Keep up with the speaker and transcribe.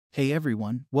Hey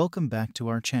everyone, welcome back to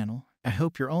our channel. I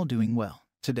hope you're all doing well.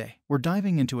 Today, we're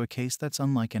diving into a case that's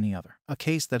unlike any other. A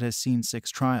case that has seen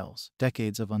 6 trials,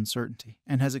 decades of uncertainty,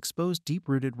 and has exposed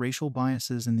deep-rooted racial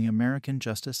biases in the American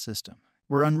justice system.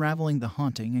 We're unraveling the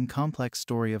haunting and complex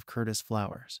story of Curtis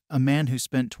Flowers, a man who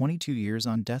spent 22 years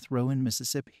on death row in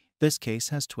Mississippi. This case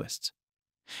has twists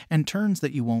and turns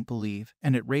that you won't believe,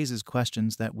 and it raises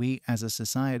questions that we, as a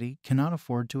society, cannot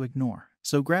afford to ignore.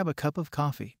 So grab a cup of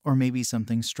coffee, or maybe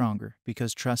something stronger,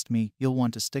 because trust me, you'll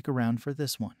want to stick around for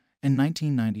this one. In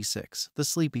 1996, the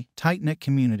sleepy, tight-knit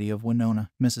community of Winona,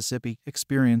 Mississippi,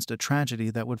 experienced a tragedy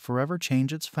that would forever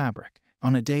change its fabric.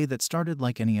 On a day that started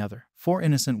like any other, 4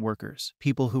 innocent workers,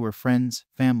 people who were friends,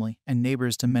 family, and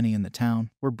neighbors to many in the town,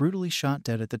 were brutally shot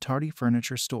dead at the Tardy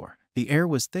Furniture store. The air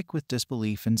was thick with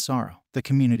disbelief and sorrow. The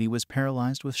community was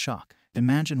paralyzed with shock.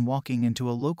 Imagine walking into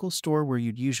a local store where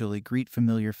you'd usually greet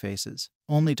familiar faces,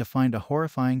 only to find a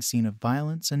horrifying scene of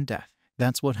violence and death.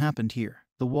 That's what happened here.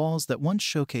 The walls that once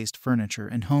showcased furniture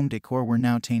and home decor were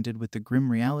now tainted with the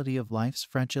grim reality of life's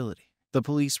fragility. The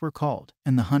police were called,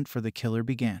 and the hunt for the killer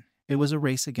began. It was a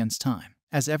race against time,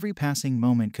 as every passing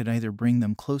moment could either bring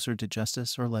them closer to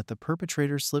justice or let the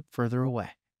perpetrator slip further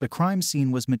away. The crime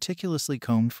scene was meticulously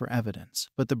combed for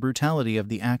evidence, but the brutality of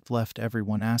the act left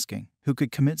everyone asking, who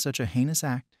could commit such a heinous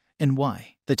act, and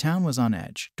why? The town was on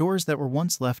edge. Doors that were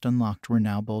once left unlocked were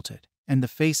now bolted, and the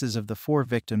faces of the 4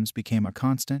 victims became a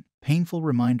constant, painful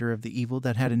reminder of the evil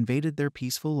that had invaded their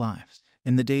peaceful lives.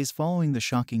 In the days following the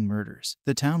shocking murders,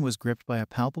 the town was gripped by a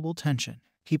palpable tension.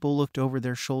 People looked over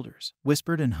their shoulders,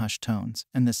 whispered in hushed tones,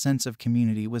 and the sense of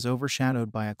community was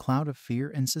overshadowed by a cloud of fear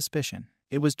and suspicion.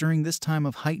 It was during this time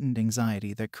of heightened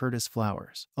anxiety that Curtis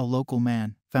Flowers, a local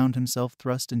man, found himself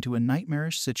thrust into a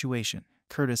nightmarish situation.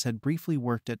 Curtis had briefly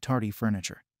worked at Tardy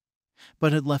Furniture,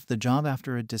 but had left the job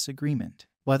after a disagreement.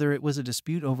 Whether it was a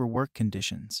dispute over work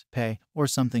conditions, pay, or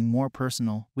something more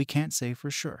personal, we can't say for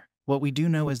sure. What we do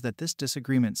know is that this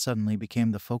disagreement suddenly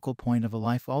became the focal point of a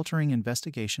life-altering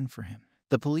investigation for him.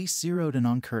 The police zeroed in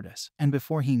on Curtis, and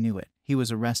before he knew it, he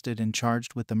was arrested and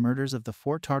charged with the murders of the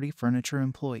 4 Tardy Furniture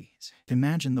employees.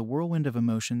 Imagine the whirlwind of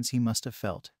emotions he must have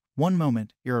felt. One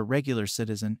moment, you're a regular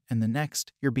citizen, and the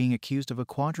next, you're being accused of a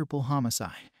quadruple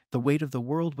homicide. The weight of the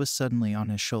world was suddenly on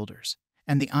his shoulders,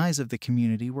 and the eyes of the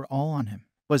community were all on him.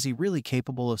 Was he really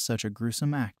capable of such a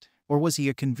gruesome act? Or was he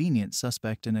a convenient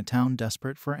suspect in a town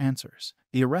desperate for answers?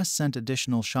 The arrest sent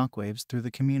additional shockwaves through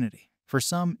the community. For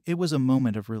some, it was a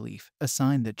moment of relief, a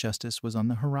sign that justice was on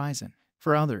the horizon.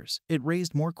 For others, it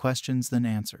raised more questions than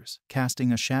answers,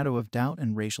 casting a shadow of doubt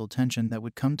and racial tension that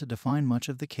would come to define much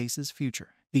of the case's future.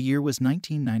 The year was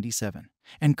 1997,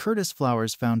 and Curtis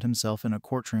Flowers found himself in a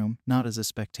courtroom, not as a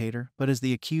spectator, but as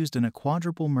the accused in a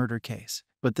quadruple murder case.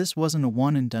 But this wasn't a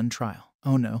one-and-done trial.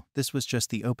 Oh no, this was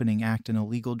just the opening act in a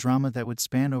legal drama that would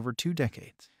span over 2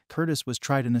 decades. Curtis was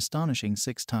tried an astonishing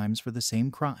 6 times for the same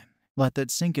crime. Let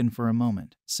that sink in for a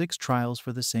moment. 6 trials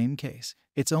for the same case.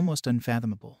 It's almost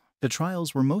unfathomable. The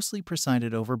trials were mostly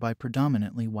presided over by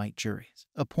predominantly white juries,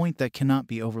 a point that cannot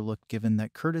be overlooked given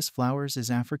that Curtis Flowers is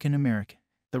African American.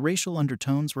 The racial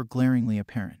undertones were glaringly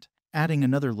apparent, adding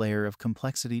another layer of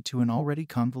complexity to an already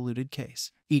convoluted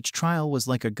case. Each trial was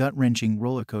like a gut-wrenching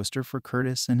roller coaster for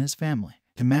Curtis and his family.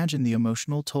 Imagine the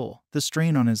emotional toll, the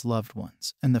strain on his loved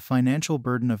ones, and the financial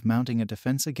burden of mounting a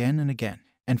defense again and again.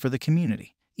 And for the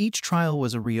community, each trial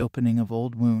was a reopening of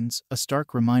old wounds, a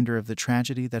stark reminder of the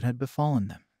tragedy that had befallen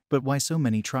them. But why so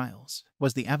many trials?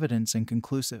 Was the evidence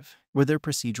inconclusive? Were there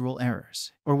procedural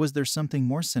errors? Or was there something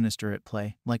more sinister at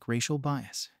play, like racial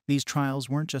bias? These trials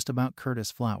weren't just about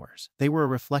Curtis Flowers. They were a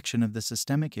reflection of the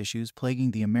systemic issues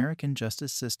plaguing the American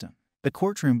justice system. The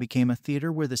courtroom became a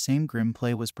theater where the same grim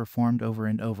play was performed over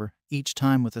and over, each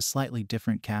time with a slightly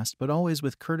different cast but always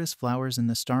with Curtis Flowers in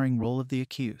the starring role of the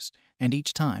accused. And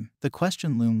each time, the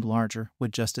question loomed larger: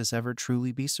 would justice ever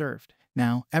truly be served?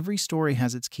 Now, every story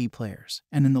has its key players,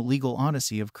 and in the legal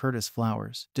odyssey of Curtis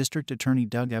Flowers, District Attorney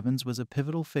Doug Evans was a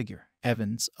pivotal figure.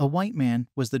 Evans, a white man,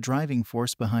 was the driving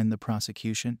force behind the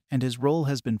prosecution, and his role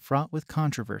has been fraught with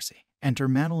controversy. Enter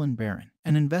Madeline Barron,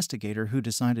 an investigator who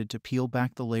decided to peel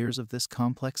back the layers of this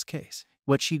complex case.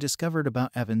 What she discovered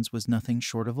about Evans was nothing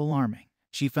short of alarming.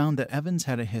 She found that Evans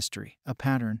had a history, a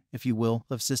pattern, if you will,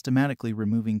 of systematically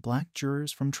removing black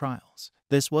jurors from trials.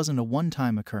 This wasn't a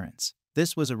one-time occurrence.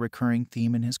 This was a recurring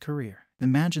theme in his career.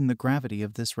 Imagine the gravity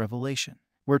of this revelation.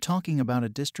 We're talking about a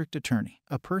district attorney,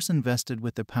 a person vested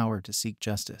with the power to seek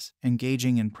justice,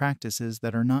 engaging in practices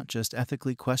that are not just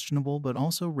ethically questionable but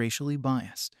also racially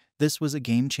biased. This was a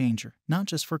game changer, not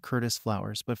just for Curtis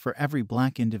Flowers but for every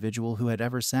black individual who had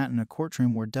ever sat in a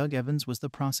courtroom where Doug Evans was the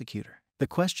prosecutor. The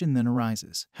question then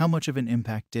arises, how much of an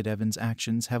impact did Evans'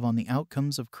 actions have on the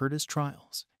outcomes of Curtis'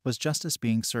 trials? Was justice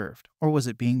being served, or was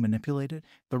it being manipulated?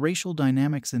 The racial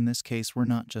dynamics in this case were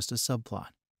not just a subplot.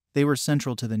 They were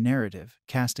central to the narrative,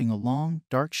 casting a long,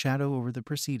 dark shadow over the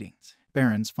proceedings.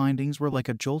 Barron's findings were like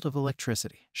a jolt of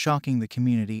electricity, shocking the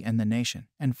community and the nation,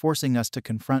 and forcing us to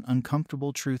confront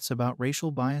uncomfortable truths about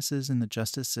racial biases in the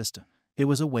justice system. It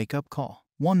was a wake-up call,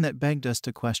 one that begged us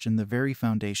to question the very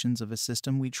foundations of a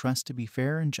system we trust to be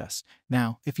fair and just.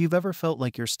 Now, if you've ever felt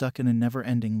like you're stuck in a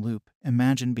never-ending loop,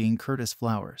 imagine being Curtis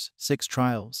Flowers. 6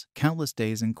 trials, countless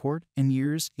days in court, and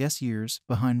years, yes years,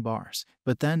 behind bars.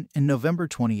 But then, in November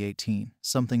 2018,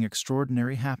 something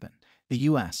extraordinary happened. The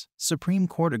U.S. Supreme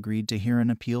Court agreed to hear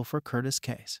an appeal for Curtis'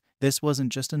 case. This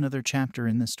wasn't just another chapter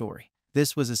in the story.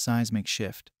 This was a seismic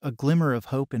shift, a glimmer of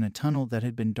hope in a tunnel that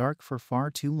had been dark for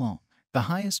far too long. The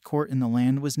highest court in the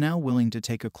land was now willing to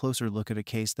take a closer look at a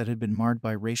case that had been marred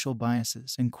by racial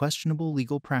biases and questionable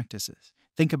legal practices.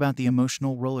 Think about the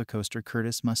emotional roller coaster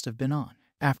Curtis must have been on.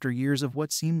 After years of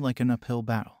what seemed like an uphill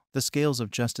battle, the scales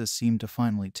of justice seemed to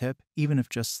finally tip, even if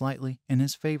just slightly, in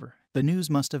his favor. The news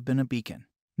must have been a beacon.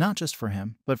 Not just for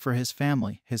him, but for his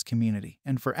family, his community,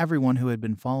 and for everyone who had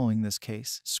been following this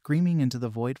case, screaming into the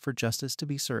void for justice to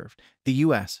be served. The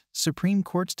U.S. Supreme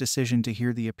Court's decision to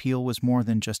hear the appeal was more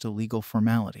than just a legal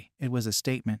formality. It was a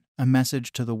statement, a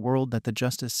message to the world that the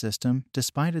justice system,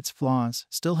 despite its flaws,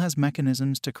 still has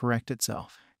mechanisms to correct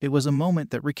itself. It was a moment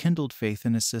that rekindled faith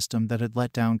in a system that had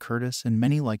let down Curtis and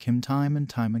many like him time and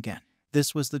time again.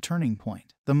 This was the turning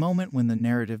point, the moment when the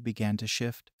narrative began to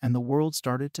shift and the world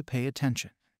started to pay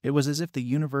attention. It was as if the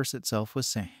universe itself was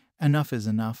saying, enough is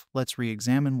enough, let's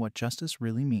re-examine what justice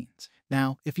really means.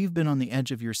 Now, if you've been on the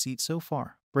edge of your seat so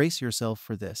far, brace yourself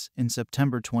for this. In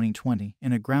September 2020,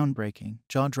 in a groundbreaking,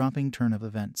 jaw-dropping turn of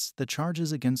events, the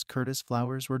charges against Curtis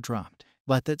Flowers were dropped.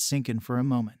 Let that sink in for a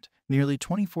moment. Nearly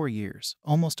 24 years,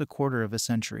 almost a quarter of a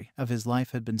century, of his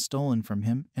life had been stolen from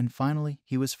him, and finally,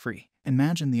 he was free.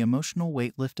 Imagine the emotional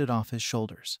weight lifted off his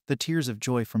shoulders, the tears of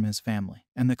joy from his family,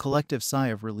 and the collective sigh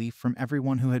of relief from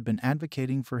everyone who had been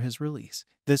advocating for his release.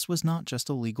 This was not just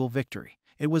a legal victory.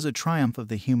 It was a triumph of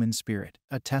the human spirit,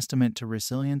 a testament to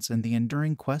resilience and the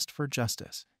enduring quest for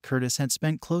justice. Curtis had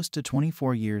spent close to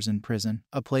 24 years in prison,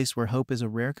 a place where hope is a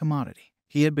rare commodity.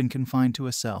 He had been confined to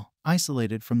a cell,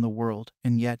 isolated from the world,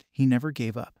 and yet he never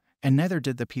gave up. And neither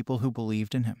did the people who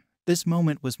believed in him. This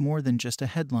moment was more than just a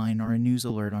headline or a news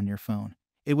alert on your phone.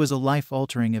 It was a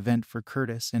life-altering event for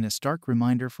Curtis and a stark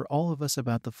reminder for all of us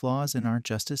about the flaws in our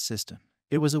justice system.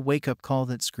 It was a wake-up call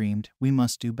that screamed, we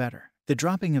must do better. The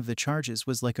dropping of the charges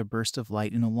was like a burst of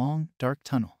light in a long, dark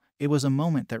tunnel. It was a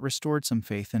moment that restored some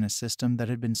faith in a system that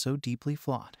had been so deeply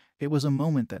flawed. It was a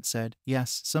moment that said,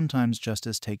 yes, sometimes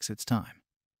justice takes its time.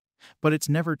 But it's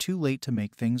never too late to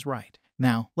make things right.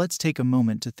 Now, let's take a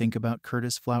moment to think about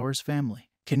Curtis Flowers' family.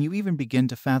 Can you even begin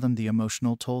to fathom the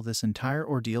emotional toll this entire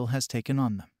ordeal has taken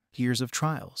on them? Years of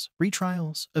trials,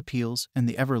 retrials, appeals, and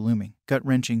the ever-looming,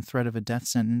 gut-wrenching threat of a death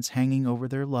sentence hanging over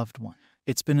their loved one.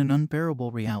 It's been an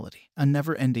unbearable reality, a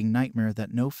never-ending nightmare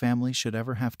that no family should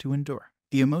ever have to endure.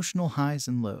 The emotional highs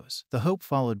and lows, the hope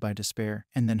followed by despair,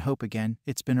 and then hope again,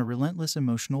 it's been a relentless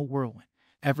emotional whirlwind.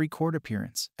 Every court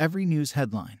appearance, every news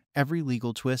headline, every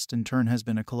legal twist and turn has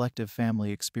been a collective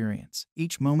family experience,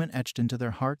 each moment etched into their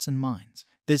hearts and minds.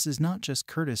 This is not just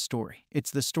Curtis' story,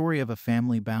 it's the story of a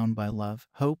family bound by love,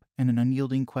 hope, and an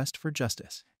unyielding quest for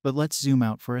justice. But let's zoom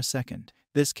out for a second.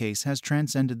 This case has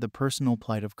transcended the personal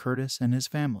plight of Curtis and his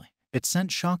family. It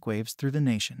sent shockwaves through the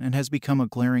nation and has become a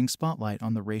glaring spotlight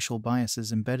on the racial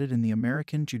biases embedded in the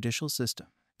American judicial system.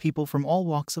 People from all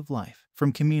walks of life,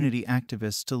 from community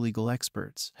activists to legal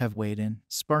experts, have weighed in,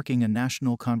 sparking a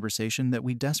national conversation that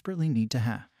we desperately need to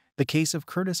have. The case of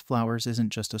Curtis Flowers isn't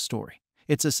just a story.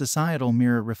 It's a societal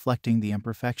mirror reflecting the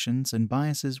imperfections and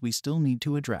biases we still need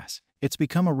to address. It's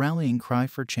become a rallying cry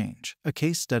for change, a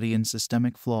case study in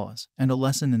systemic flaws, and a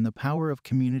lesson in the power of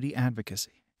community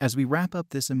advocacy. As we wrap up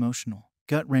this emotional,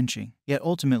 gut-wrenching, yet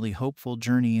ultimately hopeful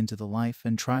journey into the life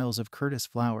and trials of Curtis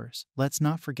Flowers, let's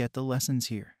not forget the lessons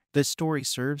here. This story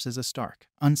serves as a stark,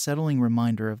 unsettling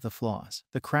reminder of the flaws,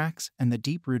 the cracks, and the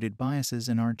deep-rooted biases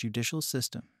in our judicial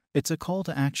system. It's a call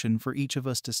to action for each of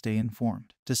us to stay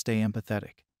informed, to stay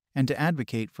empathetic, and to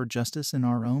advocate for justice in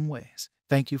our own ways.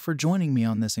 Thank you for joining me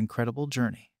on this incredible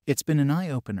journey. It's been an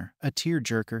eye-opener, a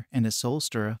tear-jerker, and a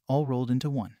soul-stirrer, all rolled into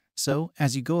one. So,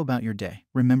 as you go about your day,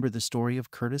 remember the story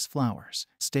of Curtis Flowers.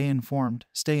 Stay informed,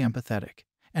 stay empathetic,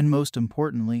 and most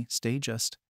importantly, stay just.